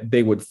look at it.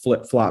 They would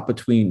flip flop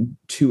between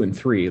 2 and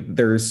 3.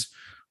 There's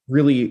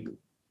really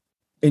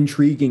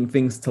intriguing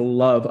things to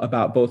love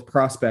about both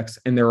prospects.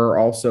 And there are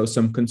also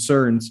some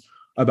concerns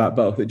about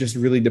both. It just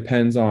really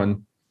depends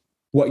on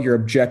what your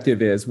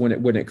objective is when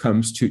it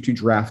comes to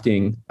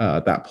drafting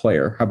that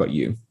player. How about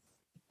you?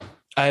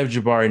 I have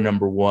Jabari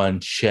number 1,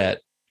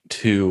 Chet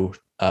 2,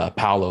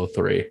 Paolo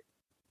 3.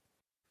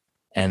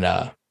 And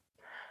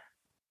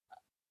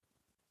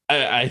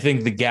I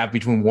think the gap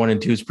between 1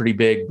 and 2 is pretty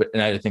big,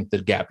 and I think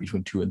the gap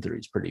between 2 and 3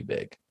 is pretty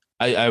big.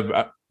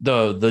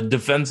 The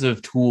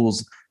defensive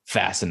tools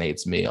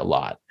fascinates me a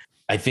lot.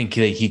 I think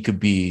that he could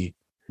be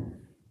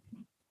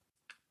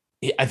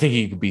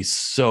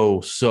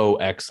so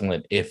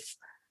excellent if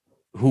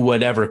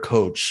whatever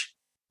coach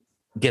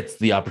gets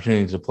the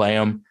opportunity to play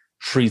him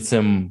treats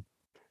him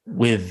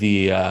with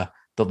the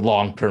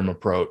long-term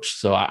approach.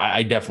 So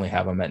I definitely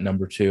have him at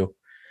number 2.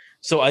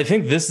 So I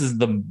think this is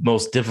the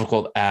most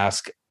difficult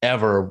ask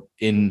ever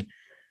in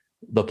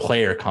the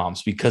player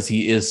comps because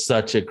he is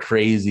such a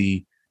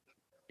crazy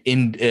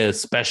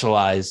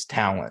specialized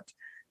talent.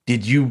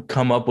 Did you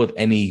come up with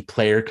any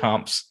player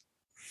comps?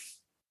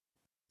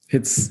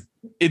 It's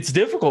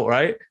difficult,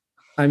 right?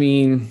 I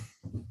mean,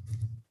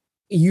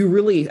 you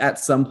really, at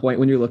some point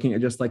when you're looking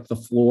at just like the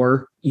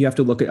floor, you have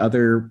to look at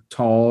other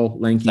tall,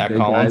 lanky big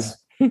guys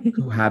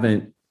who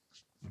haven't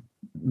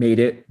made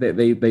it.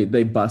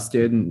 They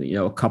busted, and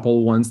a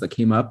couple ones that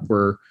came up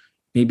were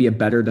maybe a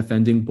better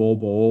defending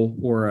Bol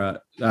or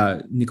a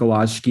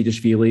Nikolaj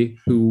Shkidishvili,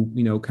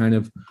 who kind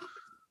of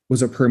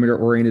was a perimeter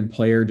oriented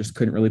player, just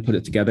couldn't really put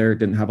it together.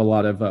 Didn't have a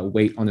lot of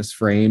weight on his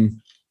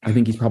frame. I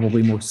think he's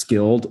probably more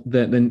skilled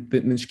than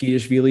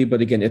Shkidishvili,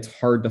 but again, it's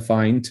hard to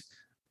find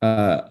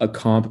a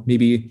comp.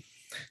 Maybe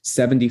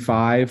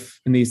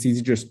 75 in these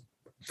seasons, just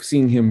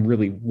seeing him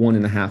really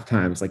 1.5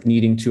 times, like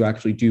needing to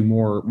actually do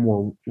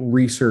more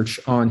research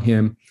on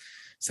him.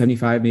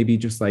 75, maybe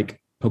just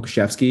like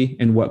Pokusevski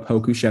and what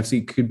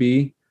Pokusevski could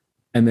be.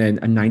 and then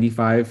a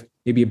 95,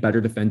 maybe a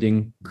better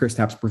defending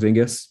Kristaps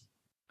Porzingis.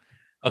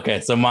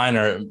 Okay, so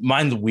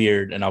mine's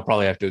weird, and I'll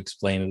probably have to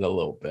explain it a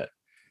little bit.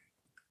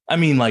 I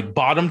mean, like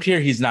bottom tier,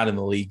 he's not in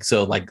the league.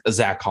 So like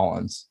Zach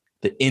Collins,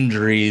 the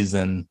injuries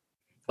and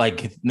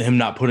like him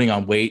not putting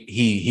on weight,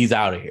 he's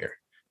out of here.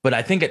 But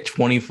I think at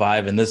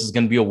 25, and this is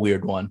going to be a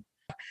weird one,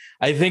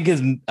 I think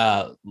his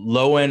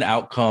low end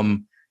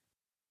outcome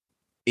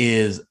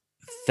is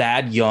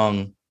Thad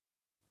Young,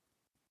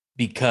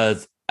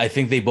 because I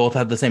think they both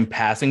have the same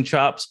passing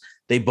chops.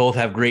 They both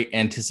have great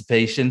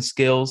anticipation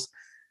skills.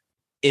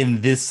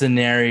 In this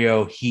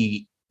scenario,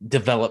 he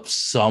develops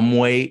some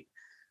weight,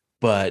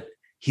 but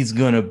he's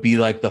going to be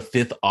like the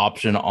fifth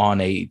option on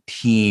a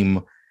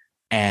team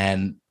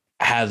and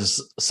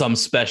has some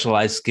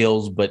specialized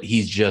skills, but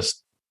he's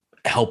just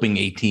helping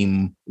a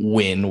team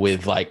win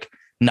with like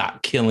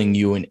not killing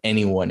you in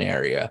any one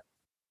area.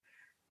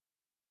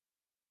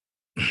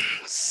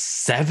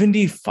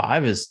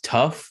 75 is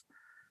tough.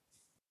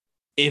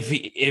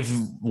 If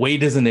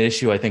weight is an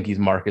issue, I think he's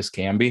Marcus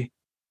Camby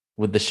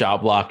with the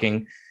shot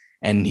blocking,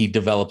 and he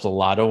develops a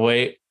lot of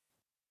weight.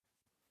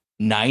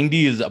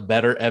 90 is a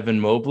better Evan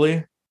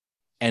Mobley,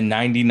 and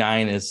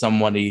 99 is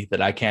somebody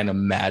that I can't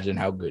imagine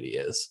how good he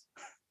is.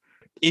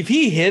 If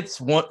he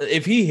hits,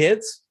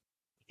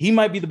 he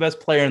might be the best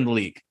player in the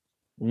league.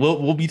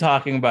 We'll be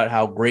talking about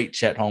how great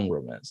Chet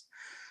Holmgren is.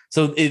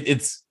 So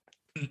it's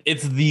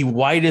the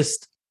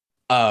widest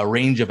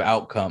range of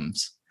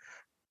outcomes.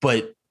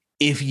 But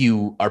if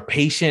you are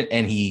patient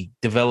and he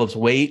develops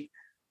weight,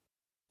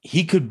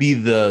 he could be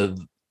the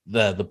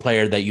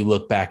player that you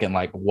look back and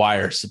like, why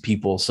are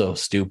people so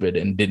stupid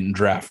and didn't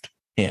draft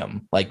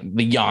him, like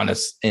the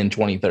Giannis in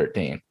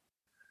 2013.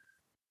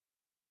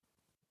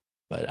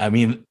 But I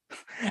mean,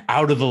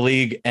 out of the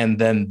league and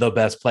then the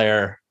best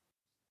player,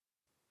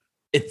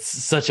 it's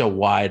such a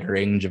wide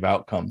range of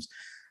outcomes.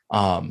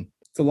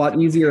 It's a lot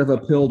easier of a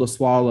pill to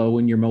swallow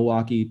when you're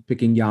Milwaukee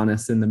picking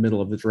Giannis in the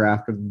middle of the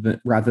draft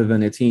rather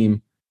than a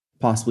team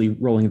possibly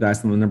rolling the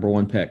dice on the number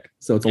one pick.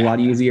 So it's a lot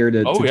easier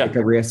to take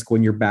a risk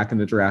when you're back in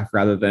the draft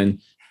rather than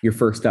your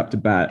first step to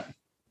bat.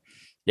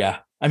 Yeah.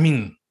 I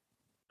mean,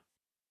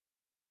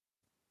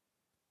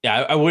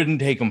 yeah, I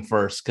wouldn't take him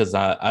first because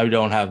I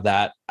don't have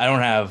that. I don't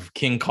have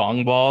King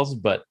Kong balls,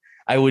 but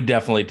I would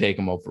definitely take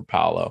him over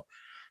Paolo.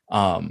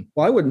 Well,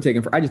 I wouldn't take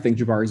him I just think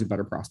Jabari's a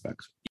better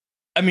prospect.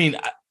 I mean,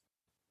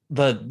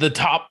 the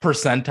top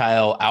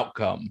percentile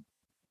outcome,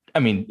 I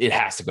mean, it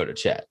has to go to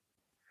Chet.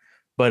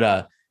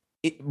 But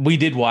we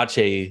did watch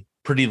a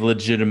pretty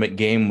legitimate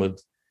game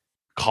with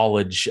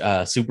college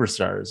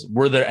superstars.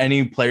 Were there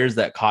any players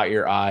that caught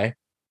your eye?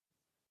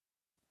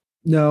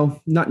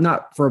 No,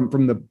 not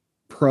from the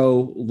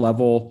pro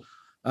level.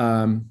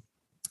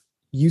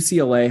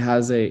 UCLA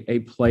has a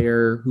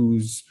player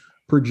who's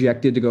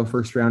projected to go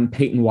first round,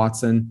 Peyton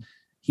Watson.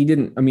 He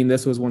didn't, I mean,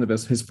 this was one of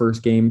his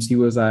first games. He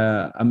was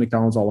a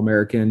McDonald's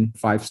All-American,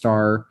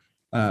 5-star.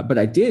 But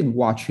I did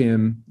watch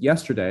him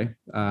yesterday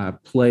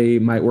play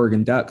my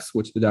Oregon Ducks,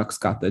 which the Ducks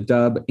got the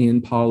dub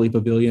in Pauley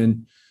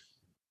Pavilion.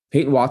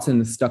 Peyton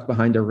Watson is stuck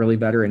behind a really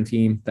veteran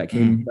team that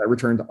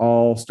returned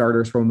all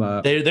starters from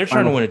they're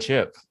trying to win a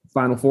chip.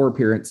 Final Four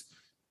appearance.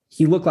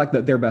 He looked like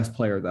their best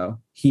player, though.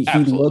 He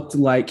looked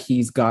like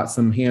he's got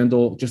some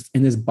handle just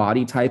in his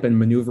body type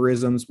and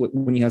maneuverisms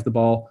when he has the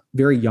ball.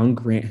 Very young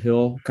Grant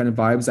Hill kind of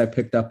vibes I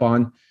picked up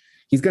on.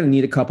 He's going to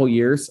need a couple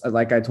years.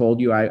 Like I told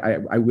you,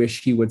 I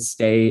wish he would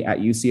stay at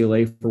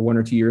UCLA for 1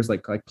 or 2 years,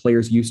 like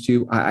players used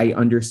to. I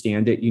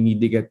understand it. You need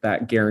to get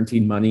that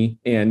guaranteed money,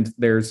 and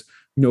there's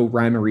no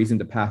rhyme or reason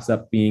to pass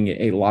up being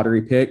a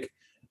lottery pick.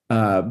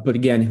 But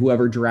again,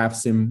 whoever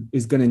drafts him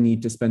is going to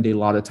need to spend a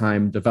lot of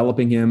time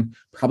developing him,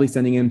 probably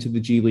sending him to the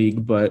G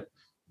League. But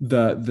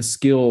the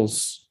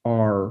skills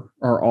are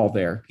all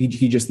there. He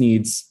just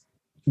needs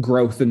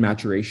growth and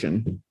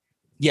maturation.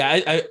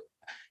 Yeah,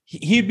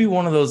 he'd be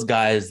one of those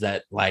guys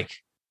that like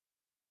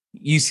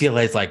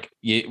UCLA is like,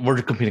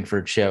 we're competing for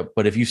a chip,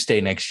 but if you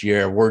stay next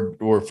year,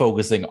 we're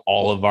focusing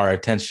all of our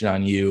attention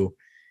on you.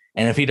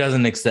 And if he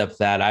doesn't accept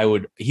that,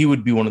 he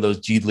would be one of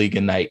those G League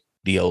Ignite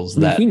deals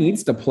that he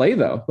needs to play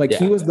though.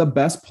 He was the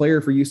best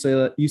player for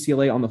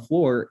UCLA on the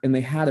floor, and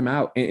they had him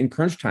out in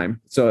crunch time.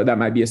 So that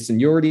might be a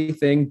seniority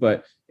thing,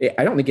 but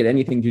I don't think it had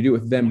anything to do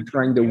with them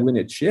trying to win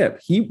a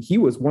chip. He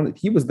was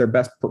their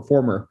best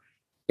performer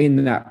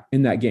in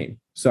that game.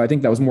 So I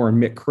think that was more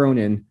Mick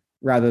Cronin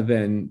rather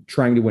than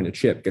trying to win a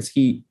chip, because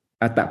he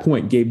at that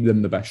point gave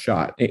them the best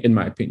shot, in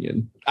my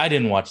opinion. I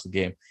didn't watch the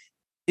game.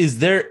 Is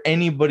there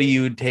anybody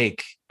you would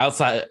take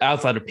outside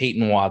of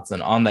Peyton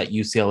Watson on that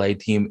UCLA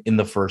team in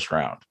the first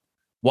round?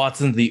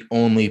 Watson's the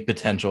only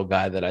potential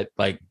guy that I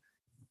like.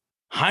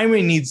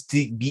 Jaime needs to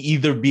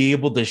either be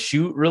able to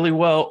shoot really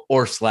well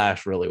or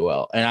slash really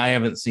well, and I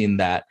haven't seen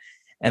that.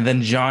 And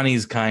then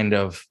Johnny's kind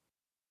of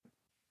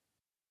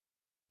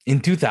in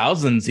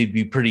 2000s, he'd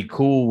be pretty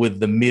cool with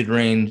the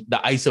mid-range, the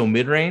ISO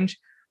mid-range.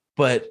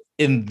 But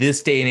in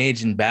this day and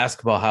age in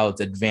basketball, how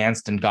it's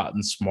advanced and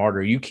gotten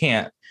smarter, you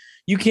can't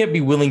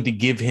be willing to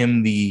give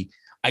him the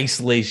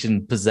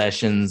isolation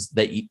possessions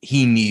that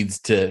he needs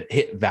to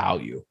hit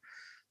value.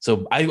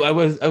 So I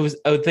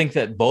would think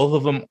that both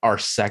of them are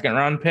second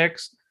round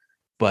picks,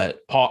 but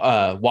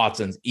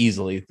Watson's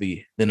easily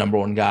the number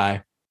one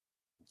guy.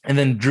 And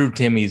then Drew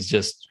Timmy's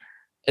just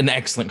an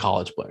excellent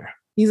college player.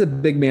 He's a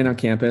big man on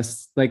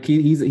campus. Like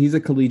he's a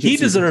collegiate. He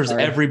deserves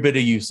every bit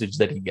of usage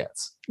that he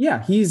gets.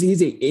 Yeah,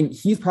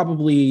 he's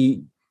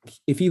probably,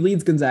 if he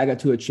leads Gonzaga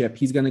to a chip,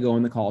 he's going to go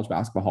in the College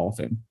Basketball Hall of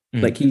Fame.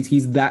 Mm-hmm. Like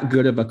he's that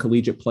good of a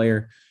collegiate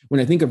player. When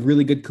I think of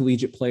really good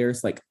collegiate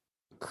players like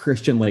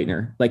Christian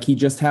Laettner, like he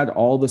just had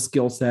all the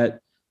skill set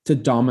to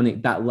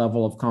dominate that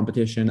level of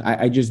competition.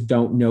 I just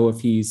don't know if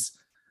he's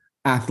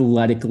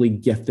athletically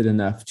gifted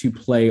enough to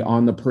play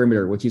on the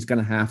perimeter, which he's going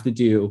to have to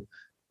do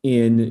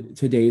in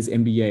today's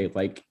NBA.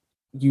 Like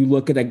you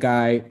look at a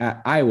guy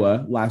at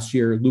Iowa last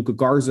year, Luka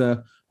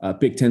Garza,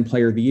 Big Ten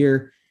Player of the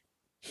Year.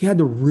 He had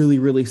to really,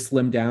 really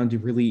slim down to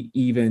really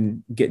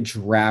even get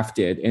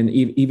drafted. And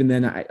even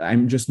then,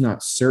 I'm just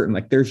not certain.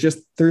 Like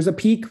there's a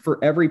peak for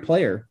every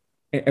player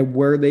and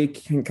where they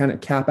can kind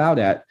of cap out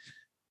at.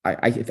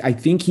 I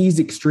think he's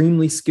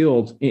extremely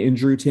skilled in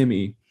Drew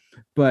Timme,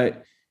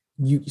 but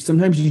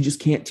sometimes you just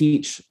can't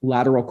teach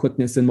lateral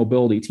quickness and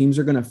mobility. Teams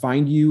are going to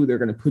find you. They're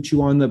going to put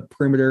you on the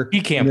perimeter.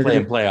 He can't play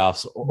in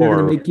playoffs. They're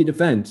going to make you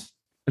defend.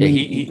 I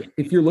mean,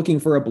 if you're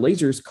looking for a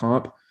Blazers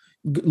comp,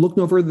 look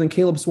no further than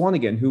Caleb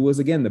Swanigan, who was,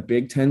 again, the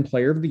Big Ten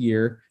Player of the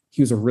Year.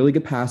 He was a really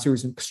good passer. He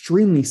was an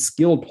extremely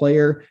skilled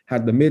player,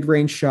 had the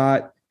mid-range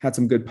shot, had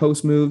some good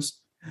post moves.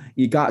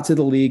 He got to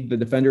the league. The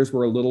defenders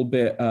were a little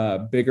bit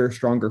bigger,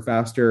 stronger,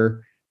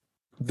 faster.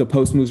 The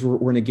post moves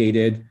were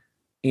negated.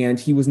 And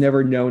he was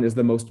never known as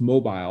the most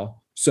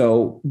mobile.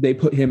 So they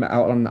put him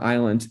out on an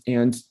island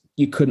and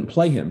you couldn't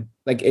play him.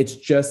 Like it's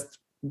just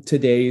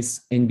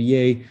today's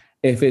NBA.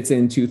 If it's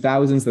in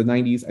 2000s, the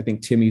 90s, I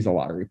think Timmy's a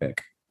lottery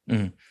pick.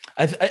 Mm.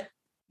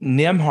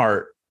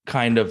 Nembhard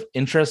kind of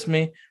interests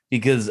me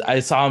because I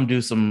saw him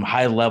do some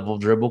high level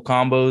dribble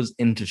combos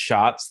into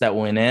shots that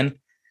went in.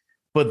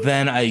 But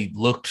then I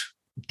looked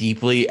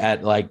deeply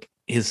at like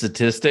his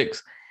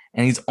statistics,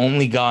 and he's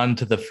only gone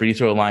to the free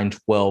throw line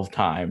 12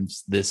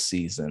 times this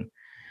season.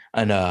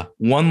 And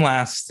one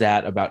last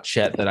stat about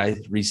Chet that I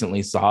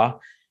recently saw: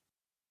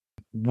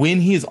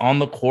 when he's on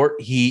the court,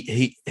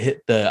 he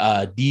hit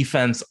the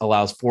defense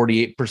allows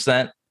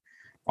 48%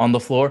 on the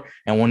floor,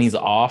 and when he's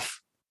off,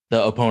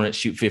 the opponent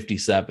shoot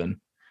 57.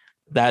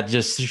 That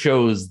just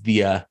shows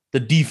the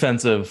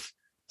defensive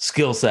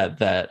skill set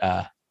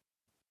that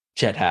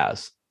Chet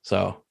has.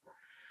 So,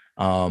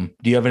 do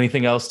you have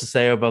anything else to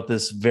say about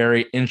this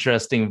very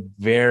interesting,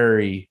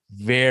 very,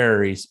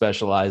 very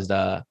specialized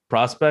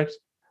prospect?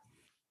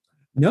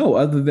 No,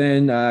 other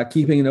than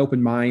keeping an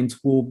open mind.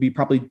 We'll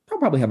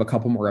probably have a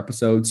couple more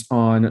episodes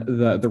on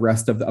the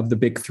rest of the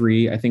big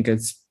three. I think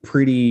it's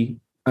pretty.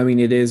 I mean,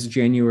 it is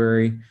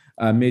January,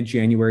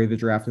 mid-January. The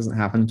draft doesn't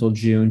happen until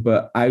June,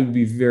 but I would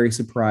be very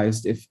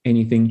surprised if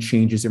anything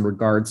changes in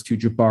regards to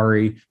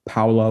Jabari,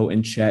 Paolo,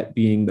 and Chet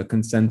being the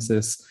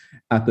consensus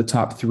at the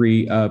top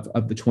three of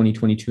the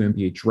 2022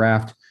 NBA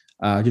draft.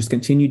 Just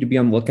continue to be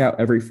on the lookout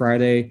every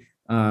Friday.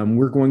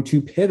 We're going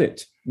to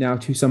pivot now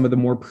to some of the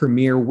more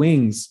premier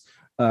wings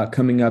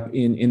coming up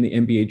in the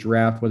NBA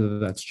draft, whether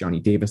that's Johnny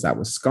Davis at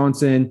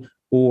Wisconsin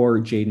or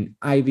Jaden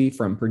Ivey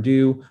from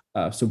Purdue.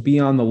 So be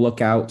on the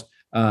lookout.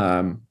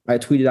 I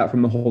tweeted out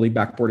from the Holy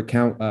Backboard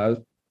account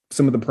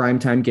some of the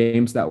primetime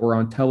games that were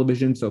on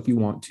television. So if you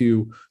want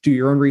to do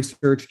your own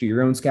research, do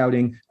your own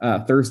scouting,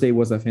 Thursday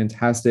was a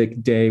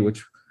fantastic day,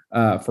 which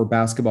for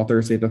basketball,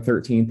 Thursday the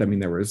 13th. I mean,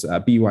 there was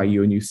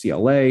BYU and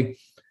UCLA,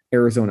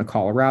 Arizona,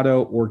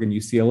 Colorado, Oregon,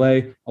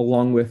 UCLA,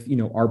 along with,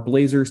 our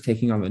Blazers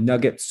taking on the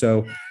Nuggets.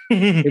 So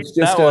it's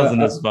just that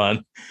wasn't as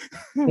fun.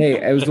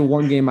 Hey, it was the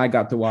one game I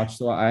got to watch,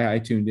 so I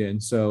tuned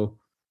in. So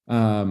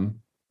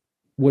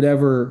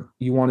whatever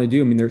you want to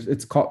do. I mean,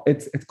 it's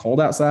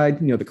cold outside.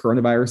 The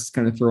coronavirus is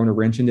kind of throwing a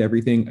wrench into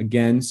everything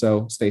again.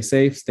 So stay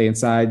safe, stay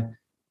inside.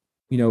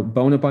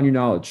 Bone up on your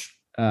knowledge.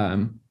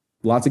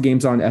 Lots of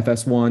games on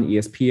FS1,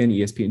 ESPN,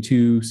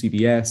 ESPN2,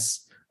 CBS,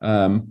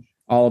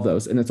 all of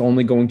those. And it's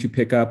only going to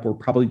pick up. We're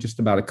probably just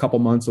about a couple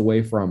months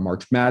away from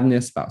March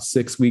Madness, about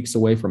 6 weeks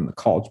away from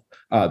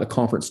the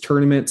conference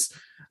tournaments.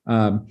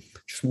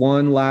 Just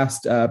one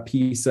last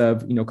piece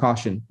of,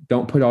 caution.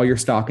 Don't put all your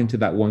stock into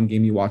that one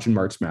game you watch in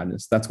March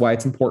Madness. That's why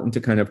it's important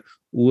to kind of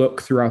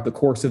look throughout the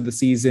course of the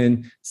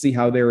season, see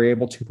how they're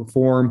able to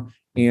perform,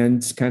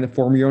 and kind of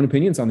form your own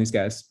opinions on these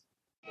guys.